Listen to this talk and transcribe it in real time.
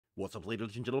What's up,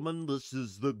 ladies and gentlemen? This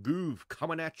is the Goof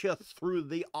coming at you through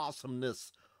the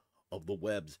awesomeness of the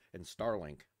webs and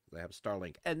Starlink. They have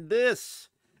Starlink, and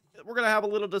we're gonna have a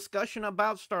little discussion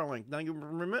about Starlink. Now,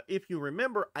 if you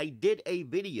remember, I did a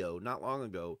video not long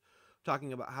ago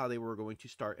talking about how they were going to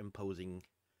start imposing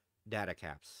data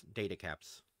caps, data,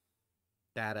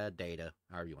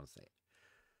 however you want to say it.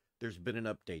 There's been an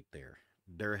update there.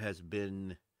 There has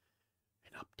been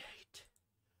an update.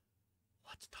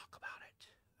 Let's talk about it.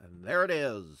 And there it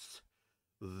is.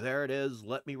 There it is.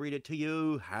 Let me read it to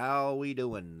you. How we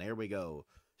doing? There we go.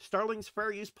 Starlink's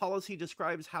fair use policy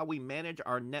describes how we manage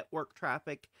our network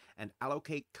traffic and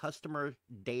allocate customer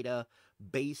data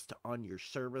based on your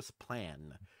service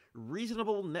plan.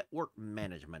 Reasonable network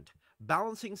management.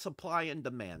 Balancing supply and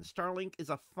demand. Starlink is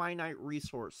a finite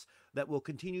resource that will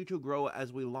continue to grow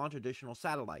as we launch additional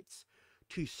satellites.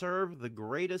 To serve the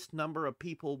greatest number of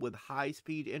people with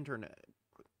high-speed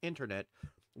internet,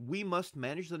 we must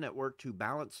manage the network to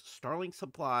balance Starlink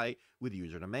supply with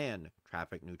user demand.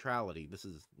 Traffic neutrality. This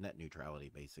is net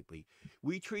neutrality, basically.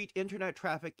 We treat internet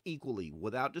traffic equally,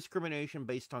 without discrimination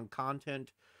based on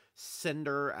content,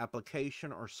 sender,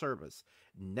 application, or service.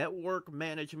 Network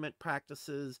management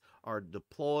practices are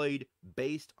deployed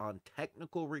based on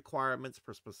technical requirements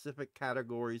for specific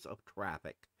categories of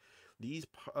traffic. These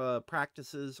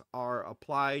practices are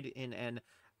applied in an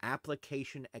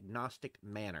application agnostic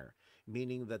manner,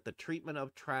 meaning that the treatment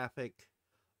of traffic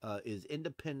is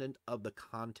independent of the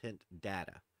content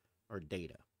data.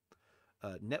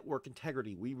 Network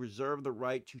integrity. We reserve the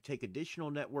right to take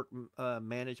additional network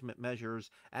management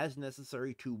measures as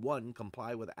necessary to, 1,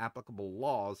 comply with applicable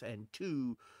laws, and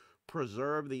 2,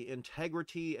 preserve the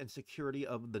integrity and security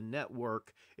of the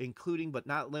network, including but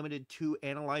not limited to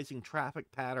analyzing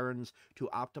traffic patterns to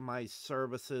optimize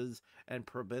services and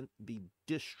prevent the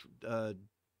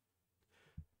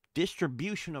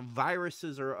distribution of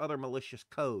viruses or other malicious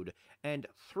code. And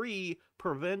 3,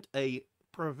 prevent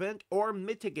or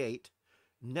mitigate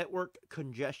network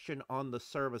congestion on the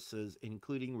services,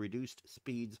 including reduced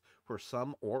speeds for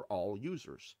some or all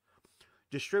users.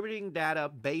 Distributing data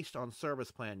based on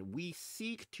service plan. We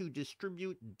seek to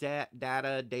distribute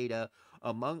data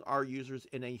among our users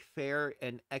in a fair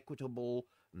and equitable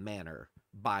manner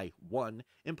by, 1,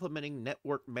 implementing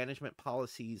network management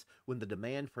policies when the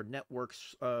demand for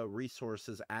networks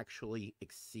resources actually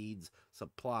exceeds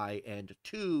supply, and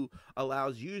 2,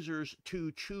 allows users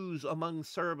to choose among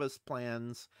service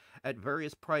plans at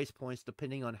various price points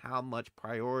depending on how much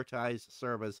prioritized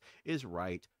service is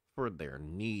right for their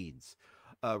needs.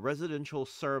 Residential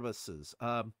services.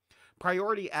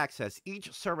 Priority access.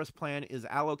 Each service plan is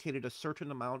allocated a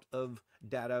certain amount of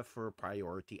data for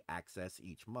priority access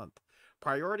each month.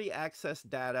 Priority access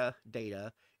data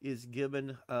is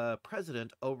given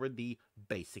precedent over the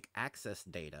basic access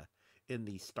data in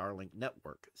the Starlink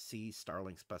network. See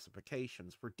Starlink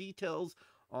specifications for details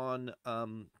on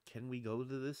can we go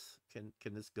to this?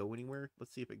 Can this go anywhere?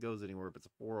 Let's see if it goes anywhere. If it's a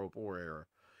 404 error.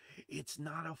 It's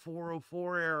not a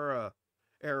 404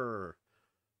 error.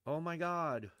 Oh my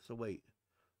god. So wait.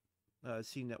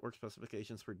 See network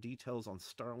specifications for details on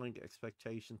Starlink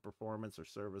expectation, performance, or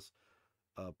service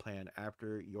plan.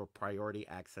 After your priority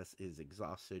access is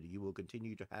exhausted, you will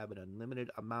continue to have an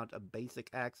unlimited amount of basic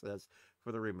access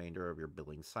for the remainder of your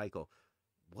billing cycle.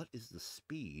 What is the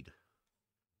speed?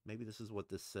 Maybe this is what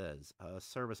this says.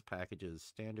 Service packages,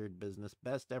 standard business,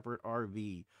 best effort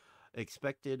RV,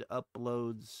 expected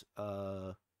uploads,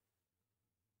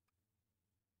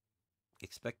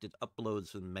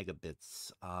 in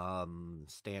megabits,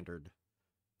 standard,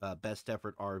 best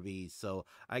effort RV. So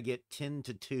I get 2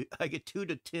 to 10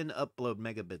 upload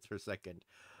megabits per second.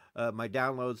 My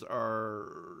downloads are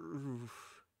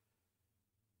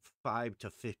 5 to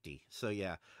 50. So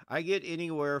yeah, I get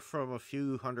anywhere from a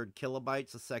few hundred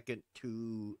kilobytes a second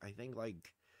to, I think,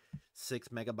 like 6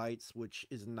 megabytes, which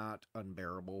is not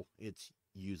unbearable. It's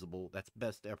usable. That's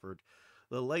best effort.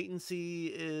 The latency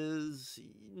is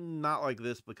not like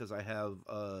this because I have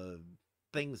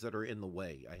things that are in the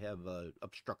way. I have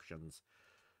obstructions.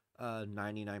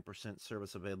 99%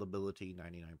 service availability,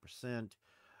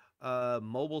 99%.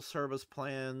 Mobile service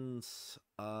plans,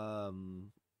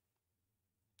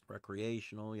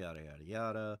 recreational, yada, yada,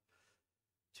 yada.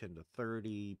 10 to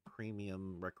 30,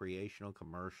 premium, recreational,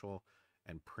 commercial,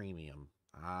 and premium.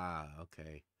 Ah,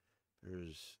 okay.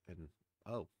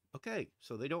 Okay.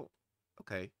 So they don't.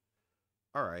 Okay.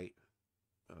 All right.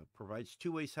 Provides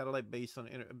two-way satellite-based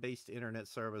internet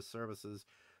services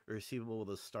receivable with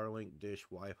a Starlink dish,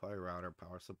 Wi-Fi router,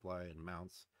 power supply, and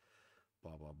mounts.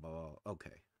 Blah, blah, blah.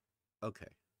 Okay.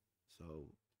 So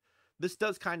this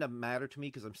does kind of matter to me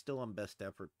because I'm still on best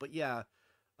effort. But yeah,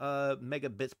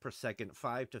 megabits per second,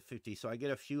 5 to 50. So I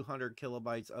get a few hundred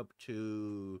kilobytes up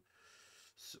to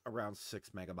around 6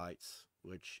 megabytes,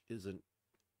 which isn't,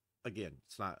 again,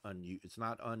 it's not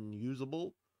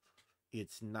unusable.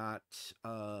 It's not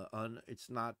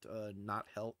not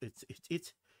help.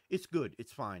 It's good.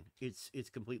 It's fine. It's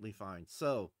completely fine.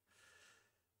 So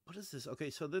what is this? Okay,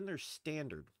 so then there's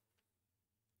standard.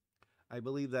 I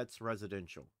believe that's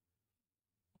residential.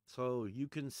 So you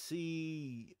can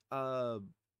see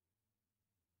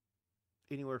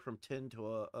anywhere from 10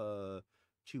 to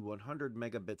 100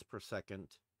 megabits per second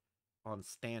on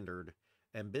standard,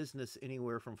 and business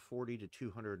anywhere from 40 to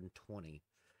 220.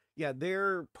 Yeah,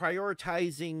 they're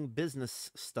prioritizing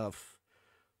business stuff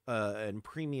and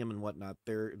premium and whatnot.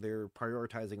 They're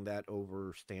prioritizing that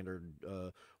over standard.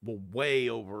 Well, way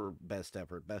over best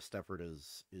effort. Best effort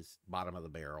is bottom of the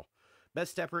barrel.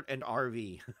 Best effort and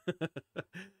RV.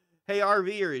 Hey,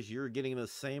 RVers, you're getting the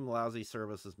same lousy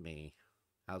service as me.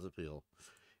 How's it feel?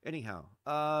 Anyhow,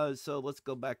 so let's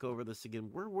go back over this again.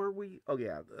 Where were we? Oh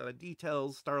yeah,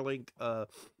 details. Starlink.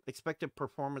 Expected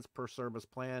performance per service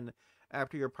plan.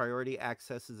 After your priority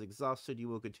access is exhausted, you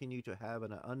will continue to have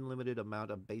an unlimited amount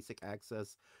of basic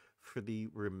access for the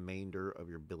remainder of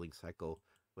your billing cycle.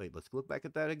 Wait, let's look back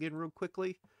at that again real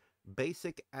quickly.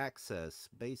 Basic access.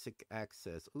 Basic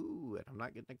access. Ooh, and I'm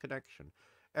not getting a connection.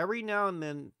 Every now and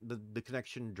then the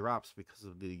connection drops because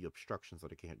of the obstructions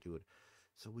that I can't do it.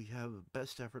 So we have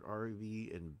best effort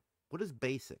REV and what is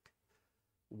basic?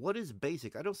 What is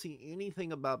basic? I don't see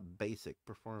anything about basic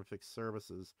perform fixed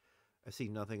services. I see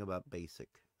nothing about basic.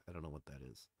 I don't know what that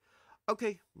is.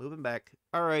 Okay, moving back.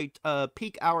 All right,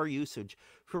 peak hour usage.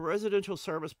 For residential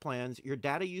service plans, your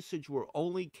data usage will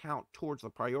only count towards the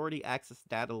priority access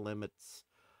data limits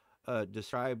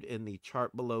described in the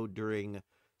chart below during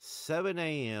 7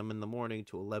 a.m. in the morning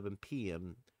to 11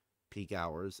 p.m. peak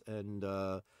hours, and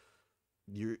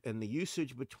the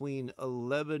usage between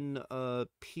 11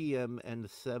 p.m. and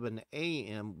 7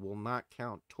 a.m. will not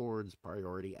count towards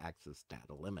priority access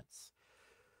data limits.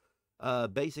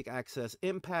 Basic access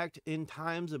impact. In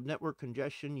times of network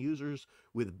congestion, users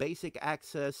with basic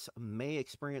access may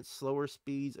experience slower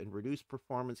speeds and reduced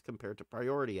performance compared to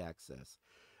priority access,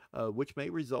 which may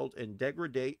result in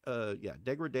degradation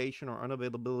or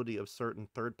unavailability of certain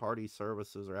third-party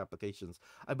services or applications.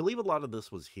 I believe a lot of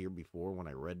this was here before when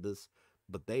I read this,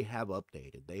 but they have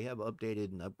updated. They have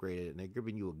updated and upgraded, and they're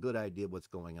giving you a good idea of what's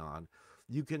going on.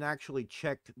 You can actually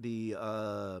check the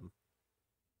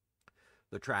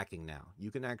tracking now.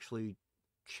 You can actually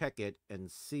check it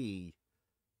and see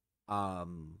how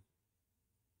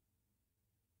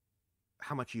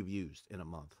much you've used in a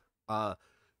month.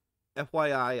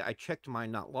 FYI, I checked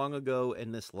mine not long ago,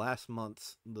 and the last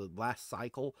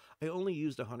cycle, I only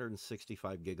used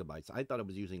 165 gigabytes. I thought I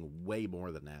was using way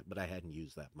more than that, but I hadn't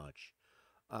used that much.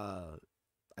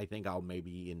 I think I'll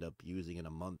maybe end up using in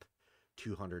a month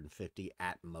 250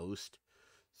 at most.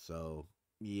 So,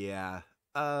 yeah.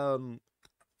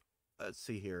 Let's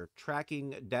see here.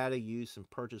 Tracking data use and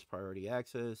purchase priority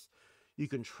access. You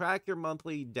can track your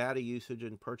monthly data usage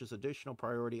and purchase additional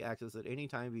priority access at any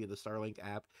time via the Starlink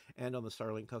app and on the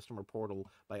Starlink customer portal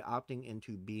by opting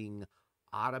into being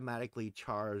automatically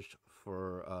charged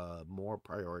for more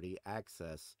priority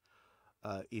access.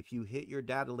 If you hit your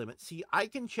data limit, see, I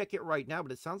can check it right now,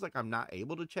 but it sounds like I'm not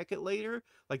able to check it later.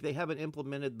 Like they haven't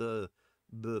implemented the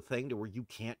thing to where you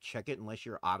can't check it unless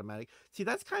you're automatic. See,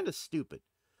 that's kind of stupid.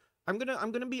 I'm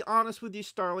gonna be honest with you,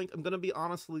 Starlink. I'm gonna be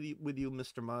honest with you,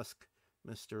 Mr. Musk,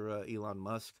 Mr. Elon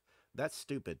Musk. That's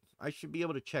stupid. I should be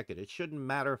able to check it. It shouldn't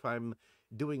matter if I'm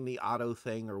doing the auto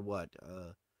thing or what.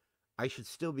 I should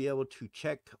still be able to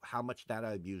check how much data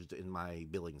I've used in my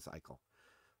billing cycle.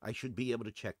 I should be able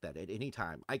to check that at any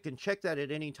time. I can check that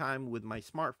at any time with my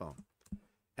smartphone.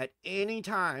 At any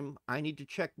time I need to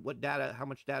check how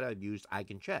much data I've used, I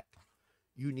can check.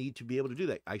 You need to be able to do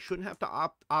that. I shouldn't have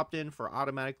to opt in for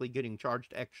automatically getting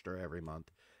charged extra every month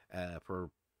for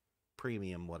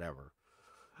premium whatever.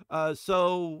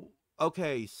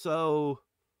 Okay, so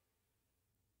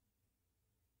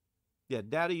yeah,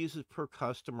 data usage per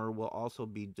customer will also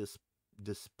be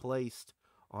displaced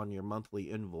on your monthly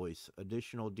invoice.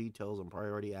 Additional details on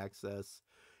priority access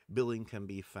billing can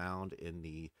be found in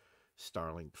the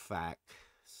Starlink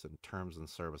facts and terms and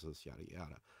services, yada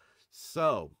yada.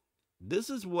 So this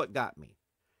is what got me.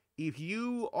 If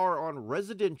you are on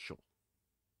residential,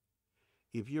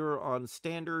 if you're on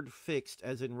standard fixed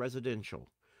as in residential,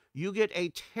 you get a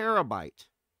terabyte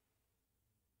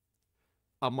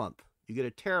a month. You get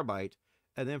a terabyte,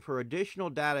 and then for additional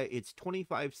data, it's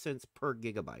 25 cents per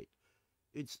gigabyte.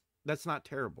 That's not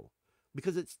terrible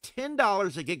because it's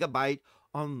 $10 a gigabyte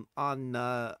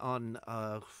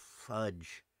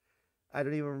fudge. I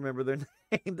don't even remember their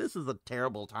name. This is a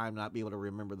terrible time not be able to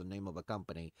remember the name of a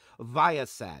company.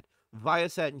 Viasat.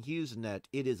 Viasat and HughesNet,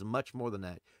 it is much more than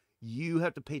that. You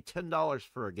have to pay $10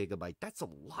 for a gigabyte. That's a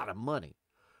lot of money.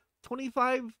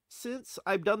 25 cents?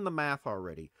 I've done the math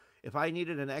already. If I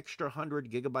needed an extra 100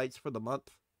 gigabytes for the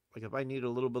month, like if I need a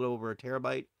little bit over a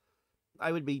terabyte,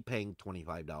 I would be paying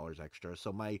 $25 extra.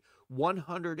 So my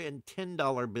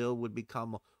 $110 bill would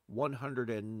become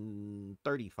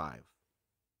 135.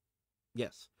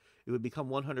 Yes, it would become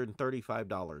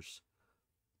 $135.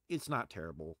 It's not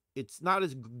terrible. It's not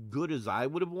as good as I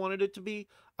would have wanted it to be.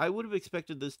 I would have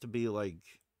expected this to be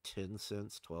like 10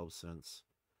 cents, 12 cents.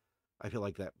 I feel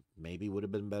like that maybe would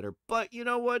have been better. But you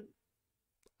know what?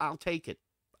 I'll take it.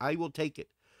 I will take it.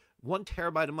 1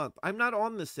 terabyte a month. I'm not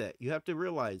on this yet. You have to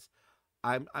realize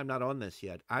I'm not on this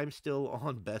yet. I'm still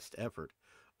on best effort.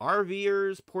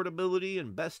 RVers, portability,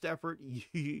 and best effort.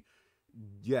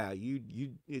 Yeah,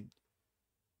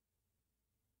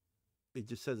 it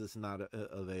just says it's not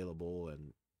available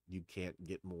and you can't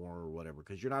get more or whatever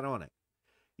because you're not on it.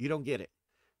 You don't get it.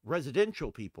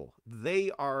 Residential people, they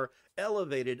are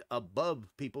elevated above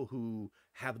people who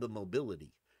have the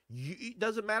mobility. It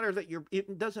doesn't matter that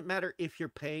it doesn't matter if you're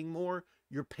paying more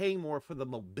for the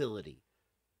mobility.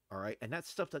 All right. And that's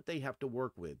stuff that they have to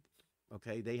work with.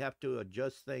 Okay. They have to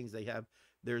adjust things.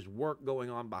 There's work going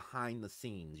on behind the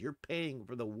scenes. You're paying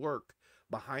for the work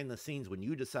behind the scenes when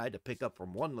you decide to pick up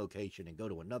from one location and go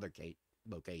to another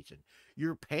location.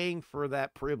 You're paying for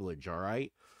that privilege. All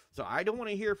right. So I don't want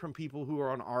to hear from people who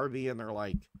are on RV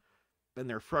and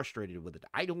they're frustrated with it.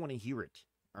 I don't want to hear it.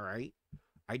 All right.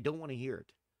 I don't want to hear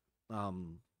it.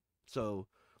 Um, so,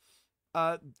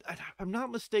 if I'm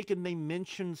not mistaken, they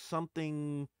mentioned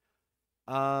something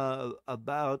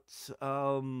about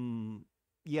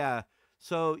yeah,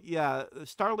 so yeah,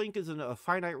 Starlink is a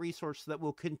finite resource that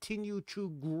will continue to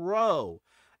grow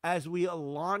as we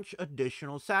launch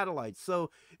additional satellites.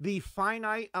 So the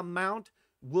finite amount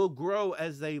will grow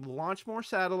as they launch more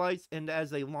satellites and as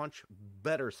they launch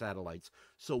better satellites.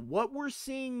 So what we're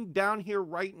seeing down here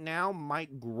right now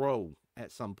might grow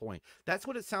at some point. That's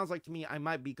what it sounds like to me. I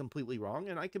might be completely wrong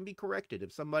and I can be corrected.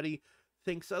 If somebody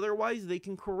thinks otherwise, they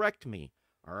can correct me.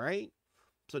 All right.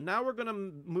 So now we're going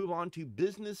to move on to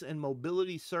business and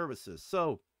mobility services.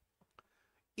 So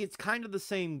it's kind of the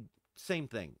same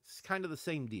thing. It's kind of the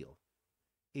same deal.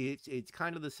 It's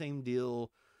kind of the same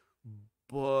deal,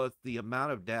 but the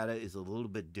amount of data is a little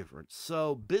bit different.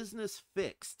 So business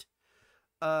fixed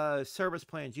service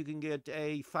plans, you can get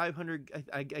a 500.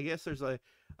 I guess there's a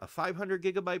 500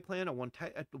 gigabyte plan, a 1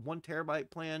 terabyte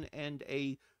plan, and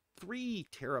a 3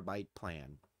 terabyte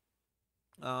plan.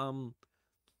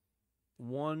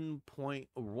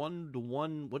 1.1 to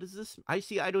 1. What is this?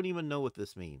 I don't even know what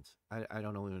this means. I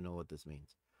don't even know what this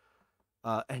means.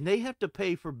 And they have to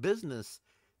pay for business.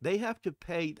 They have to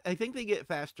pay. I think they get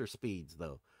faster speeds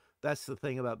though. That's the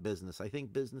thing about business. I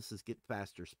think businesses get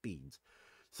faster speeds.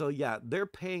 So yeah, they're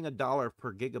paying $1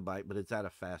 per gigabyte, but it's at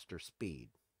a faster speed.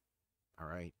 All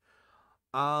right.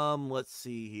 Let's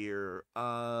see here.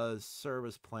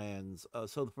 Service plans.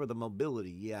 So for the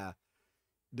mobility, yeah,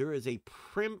 there is a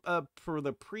for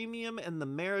the premium and the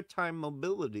maritime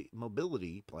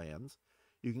mobility plans.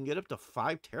 You can get up to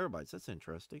 5 terabytes. That's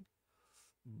interesting,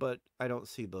 but I don't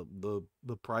see the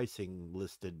pricing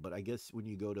listed. But I guess when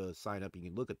you go to sign up, you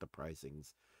can look at the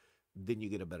pricings, then you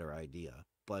get a better idea.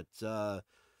 But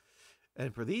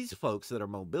and for these folks that are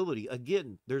mobility,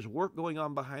 again, there's work going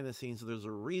on behind the scenes. So there's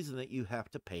a reason that you have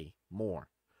to pay more.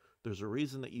 There's a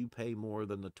reason that you pay more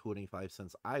than the 25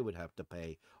 cents I would have to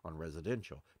pay on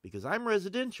residential because I'm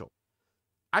residential.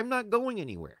 I'm not going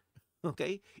anywhere.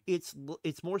 Okay? It's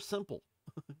more simple.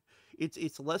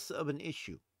 It's less of an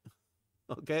issue.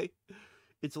 Okay?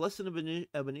 It's less of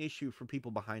an issue for people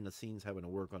behind the scenes having to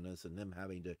work on this and them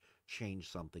having to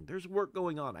change something. There's work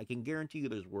going on. I can guarantee you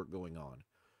there's work going on.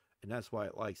 And that's why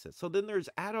it likes it. So then there's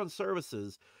add-on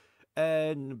services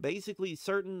and basically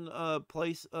certain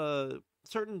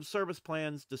certain service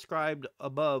plans described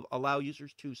above allow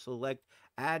users to select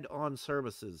add-on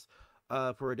services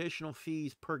for additional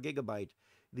fees per gigabyte.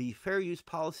 The fair use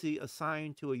policy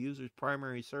assigned to a user's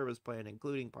primary service plan,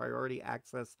 including priority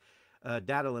access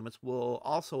data limits, will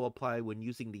also apply when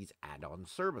using these add-on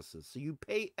services. So you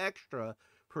pay extra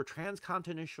for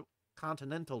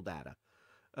transcontinental data.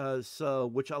 So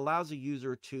which allows a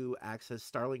user to access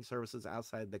Starlink services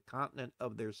outside the continent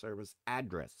of their service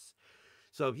address.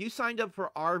 So if you signed up for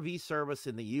RV service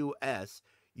in the U.S.,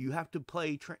 you have to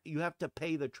pay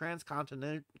the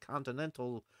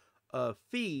transcontinental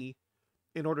fee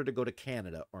in order to go to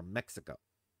Canada or Mexico.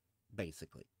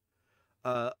 basically.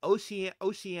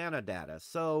 Oceana data.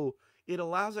 So it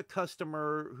allows a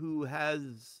customer who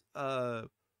has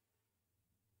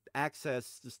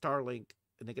access to Starlink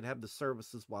and they can have the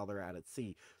services while they're out at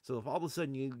sea. So if all of a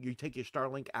sudden you take your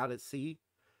Starlink out at sea,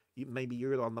 maybe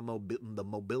you're on the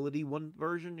mobility one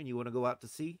version and you want to go out to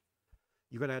sea,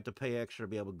 you're going to have to pay extra to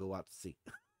be able to go out to sea.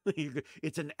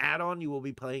 It's an add-on you will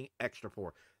be paying extra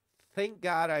for. Thank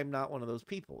God I'm not one of those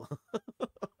people.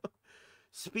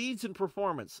 Speeds and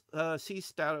performance. See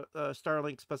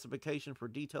Starlink specification for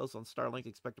details on Starlink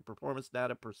expected performance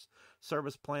data per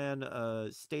service plan.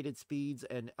 Stated speeds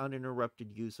and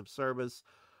uninterrupted use of service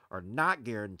are not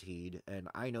guaranteed, and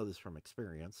I know this from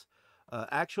experience.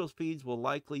 Actual speeds will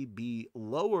likely be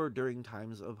lower during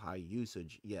times of high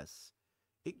usage. Yes,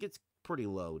 it gets pretty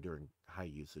low during high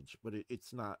usage, but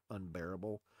it's not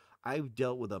unbearable. I've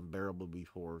dealt with unbearable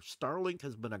before. Starlink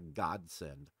has been a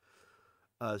godsend.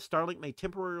 Starlink may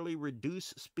temporarily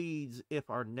reduce speeds if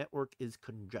our network is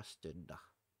congested.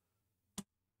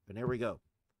 And there we go.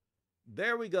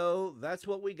 There we go. That's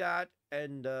what we got.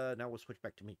 And now we'll switch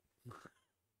back to me.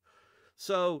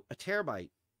 So a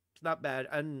terabyte. It's not bad.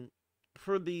 And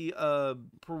for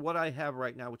for what I have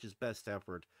right now, which is best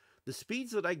effort, the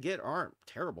speeds that I get aren't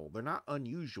terrible. They're not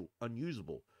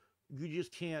unusable. You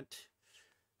just can't.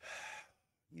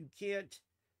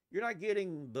 You're not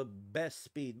getting the best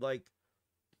speed. Like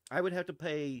I would have to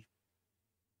pay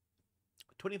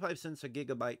 25 cents a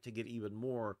gigabyte to get even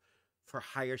more for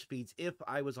higher speeds if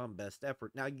I was on best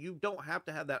effort. Now, you don't have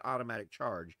to have that automatic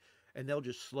charge, and they'll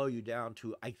just slow you down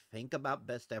to, I think, about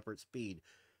best effort speed.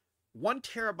 1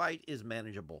 terabyte is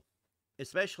manageable,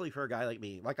 especially for a guy like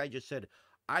me. Like I just said,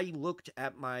 I looked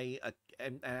at my,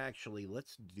 and actually,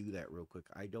 let's do that real quick.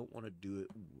 I don't want to do it.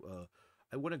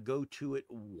 I want to go to it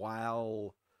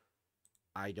while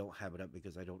I don't have it up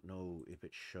because I don't know if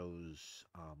it shows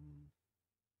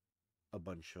a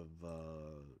bunch of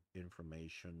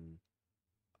information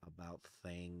about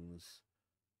things.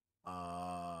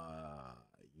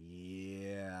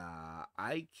 Yeah,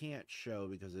 I can't show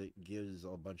because it gives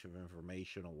a bunch of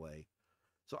information away.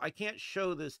 So I can't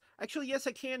show this. Actually, yes,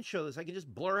 I can show this. I can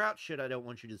just blur out shit I don't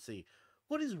want you to see.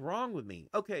 What is wrong with me?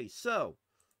 Okay, so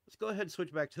let's go ahead and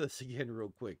switch back to this again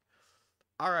real quick.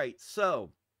 All right,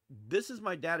 so this is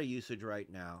my data usage right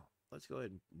now. Let's go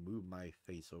ahead and move my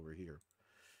face over here.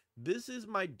 This is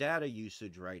my data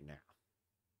usage right now.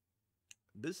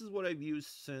 This is what I've used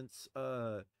since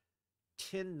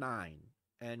 10.9,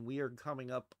 and we are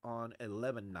coming up on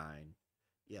 11.9.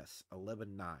 Yes,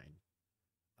 11.9.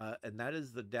 And that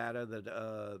is the data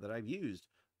that I've used.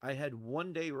 I had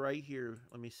one day right here.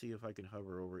 Let me see if I can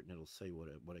hover over it and it'll say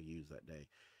what I used that day.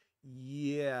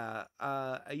 Yeah,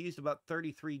 I used about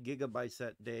 33 gigabytes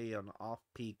that day on off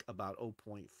peak, about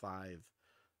 0.5.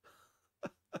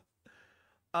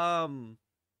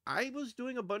 I was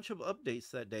doing a bunch of updates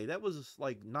that day. That was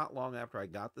like not long after I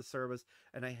got the service,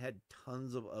 and I had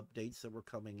tons of updates that were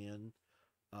coming in.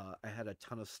 I had a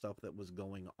ton of stuff that was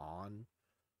going on.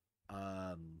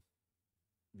 Um,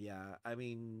 yeah, I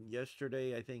mean,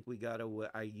 yesterday I think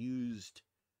I used,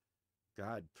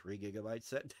 God, 3 gigabytes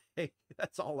that day.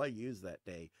 That's all I used that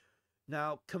day.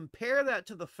 Now, compare that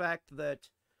to the fact that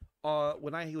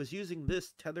when I was using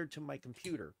this tethered to my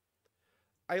computer,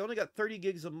 I only got 30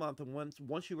 gigs a month, and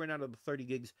once you ran out of the 30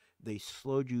 gigs, they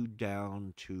slowed you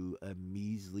down to a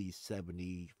measly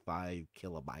 75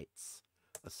 kilobytes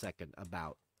a second,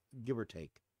 about, give or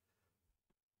take.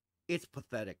 It's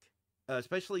pathetic,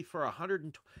 especially for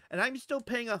 100, and I'm still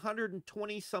paying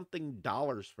 $120 something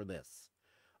for this.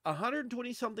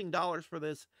 $120 something for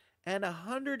this, and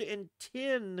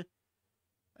 110.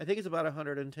 I think it's about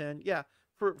 110. Yeah,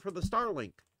 for the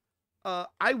Starlink.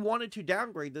 I wanted to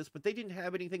downgrade this, but they didn't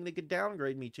have anything they could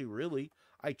downgrade me to, really.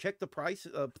 I checked the price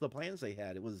of the plans they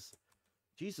had. It was,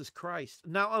 Jesus Christ.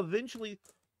 Now, eventually,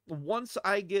 once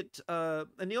I get, and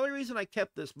the only reason I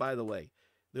kept this, by the way,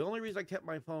 the only reason I kept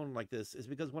my phone like this is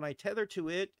because when I tether to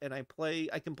it and I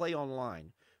can play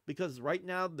online. Because right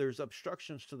now, there's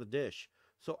obstructions to the dish.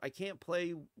 So I can't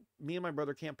play, me and my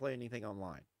brother can't play anything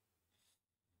online.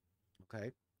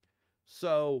 Okay?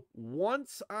 So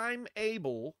once I'm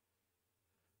able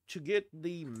to get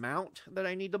the mount that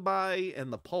I need to buy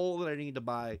and the pole that I need to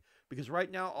buy, because right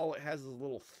now all it has is a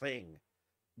little thing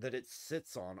that it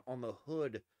sits on the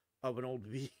hood of an old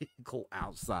vehicle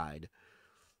outside.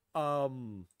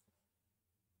 Um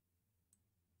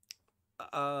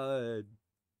uh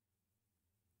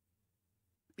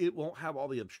it won't have all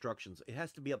the obstructions. It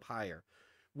has to be up higher.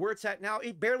 Where it's at now,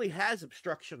 it barely has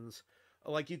obstructions.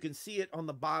 Like you can see it on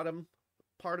the bottom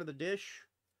part of the dish.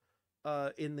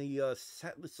 in the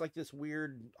it's like this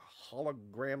weird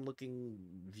hologram looking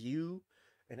view,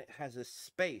 and it has a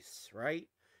space, right?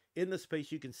 In the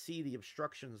space you can see the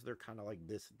obstructions. They're kind of like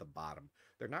this at the bottom.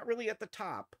 They're not really at the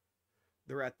top,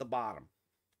 they're at the bottom.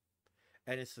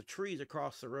 And it's the trees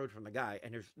across the road from the guy,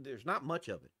 and there's not much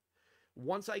of it.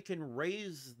 Once I can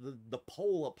raise the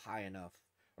pole up high enough,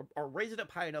 or raise it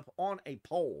up high enough on a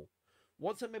pole,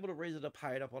 once I'm able to raise it up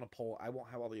high enough on a pole, I won't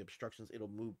have all the obstructions. It'll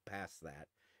move past that,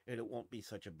 and it won't be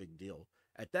such a big deal.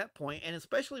 At that point, and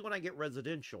especially when I get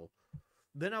residential,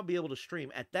 then I'll be able to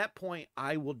stream. At that point,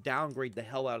 I will downgrade the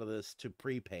hell out of this to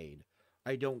prepaid.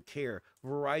 I don't care.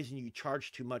 Verizon, you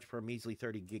charge too much for a measly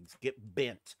 30 gigs. Get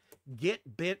bent. Get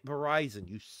bent, Verizon.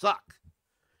 You suck.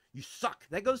 You suck.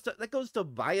 That goes to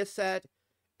Viasat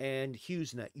and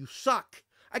HughesNet. You suck.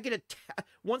 I get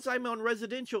once I'm on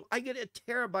residential, I get a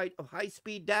terabyte of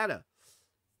high-speed data.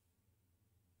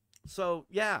 So,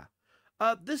 yeah.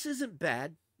 This isn't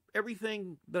bad.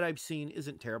 Everything that I've seen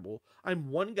isn't terrible. I'm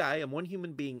one guy. I'm one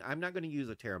human being. I'm not going to use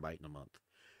a terabyte in a month.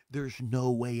 There's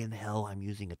no way in hell I'm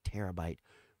using a terabyte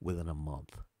within a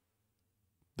month.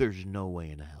 There's no way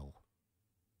in hell.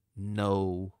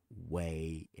 No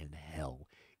way in hell.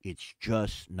 It's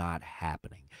just not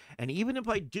happening. And even if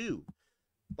I do,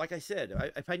 like I said,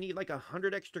 if I need like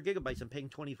 100 extra gigabytes, I'm paying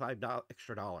 $25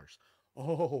 extra.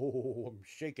 Oh, I'm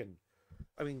shaking.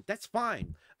 I mean, that's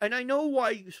fine. And I know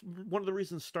why. One of the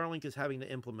reasons Starlink is having to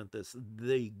implement this,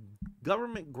 the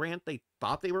government grant they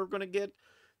thought they were going to get,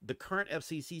 the current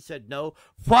FCC said no.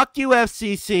 Fuck you,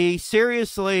 FCC.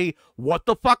 Seriously, what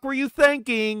the fuck were you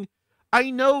thinking?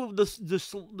 I know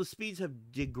the speeds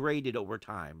have degraded over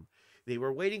time. They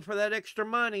were waiting for that extra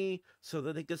money so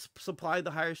that they could supply the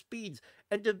higher speeds.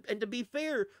 And to be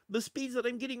fair, the speeds that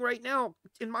I'm getting right now,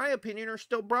 in my opinion, are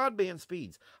still broadband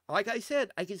speeds. Like I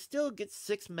said, I can still get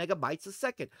 6 megabytes a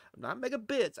second. Not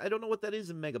megabits. I don't know what that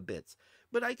is in megabits.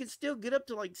 But I can still get up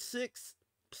to like 6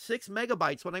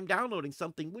 megabytes when I'm downloading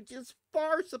something, which is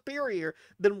far superior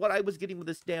than what I was getting with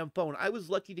this damn phone. I was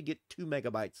lucky to get 2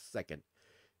 megabytes a second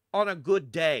on a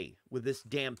good day with this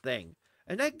damn thing.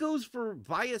 And that goes for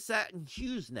Viasat and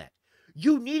HughesNet.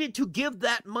 You needed to give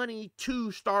that money to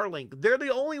Starlink. They're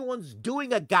the only ones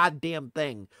doing a goddamn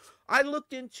thing. I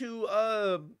looked into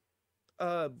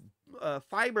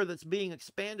fiber that's being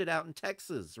expanded out in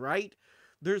Texas, right?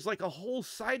 There's like a whole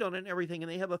site on it and everything,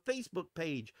 and they have a Facebook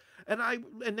page. And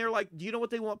they're like, do you know what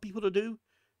they want people to do?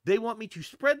 They want me to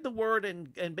spread the word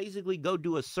and basically go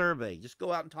do a survey. Just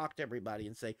go out and talk to everybody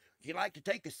and say, would you like to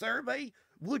take a survey?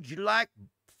 Would you like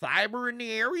fiber in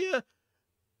the area?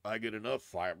 I get enough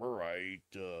fiber. I eat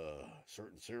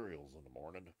certain cereals in the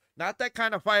morning. Not that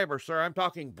kind of fiber, sir. I'm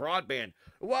talking broadband.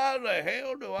 Why the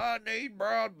hell do I need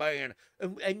broadband?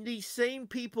 And these same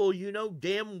people, you know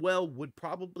damn well, would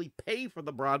probably pay for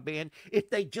the broadband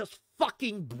if they just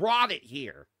fucking brought it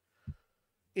here.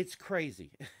 It's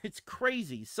crazy. It's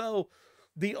crazy. So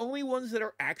the only ones that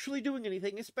are actually doing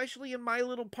anything, especially in my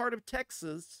little part of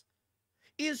Texas,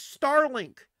 is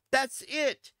Starlink. That's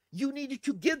it. You needed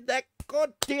to give that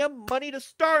goddamn money to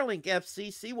Starlink,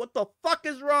 FCC. What the fuck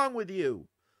is wrong with you?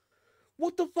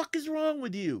 What the fuck is wrong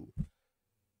with you?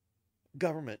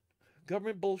 Government.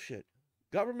 Government bullshit.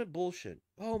 Government bullshit.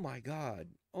 Oh my God.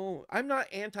 Oh, I'm not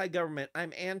anti-government.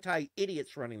 I'm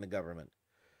anti-idiots running the government.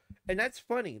 And that's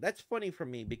funny. That's funny for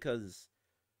me because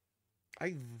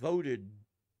I voted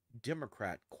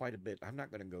Democrat quite a bit. I'm not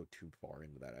going to go too far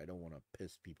into that. I don't want to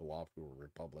piss people off who are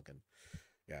Republican.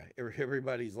 Yeah,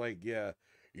 everybody's like, yeah,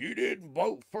 you didn't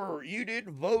vote for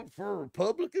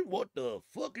Republican? What the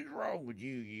fuck is wrong with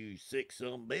you, you sick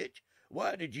son bitch?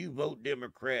 Why did you vote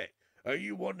Democrat? Are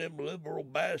you one of them liberal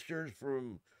bastards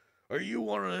from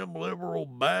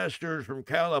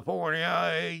California?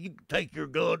 Hey, you take your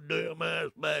goddamn ass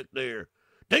back there.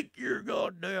 Take your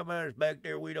goddamn ass back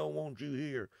there. We don't want you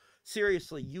here.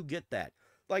 Seriously, you get that.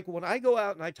 Like when I go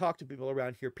out and I talk to people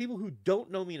around here, people who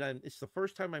don't know me and it's the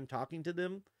first time I'm talking to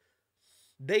them,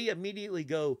 they immediately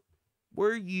go,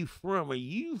 where are you from? Are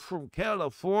you from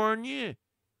California?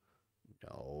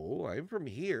 No, I'm from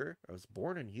here. I was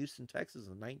born in Houston, Texas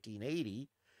in 1980.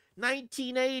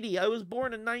 1980. I was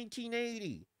born in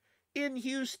 1980 in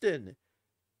Houston.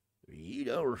 You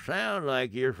don't sound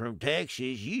like you're from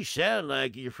Texas. You sound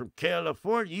like you're from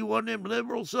California. You one of them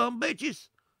liberal sumbitches?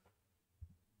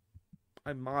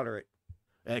 I'm moderate.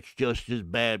 That's just as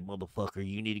bad, motherfucker.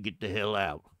 You need to get the hell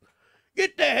out.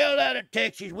 Get the hell out of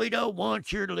Texas. We don't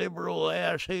want your liberal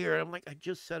ass here. I'm like, I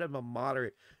just said I'm a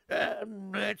moderate.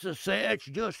 That's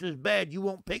just as bad. You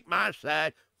won't pick my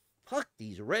side. Fuck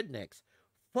these rednecks.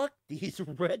 Fuck these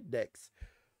rednecks.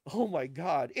 Oh my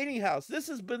God. Anyhow, so this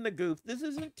has been the goof. This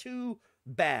isn't too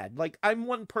bad. Like, I'm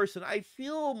one person. I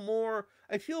feel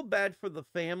bad for the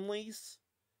families.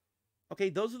 Okay,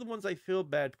 those are the ones I feel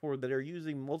bad for that are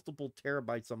using multiple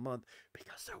terabytes a month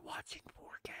because they're watching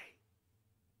 4K.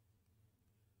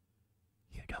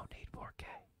 You don't need 4K.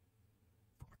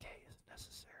 4K isn't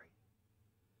necessary.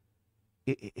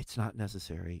 It's not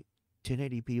necessary.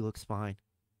 1080p looks fine.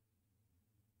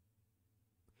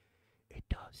 It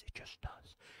does. It just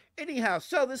does. Anyhow,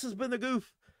 so this has been the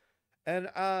Goof, and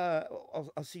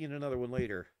I'll see you in another one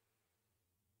later.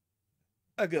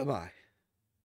 Goodbye.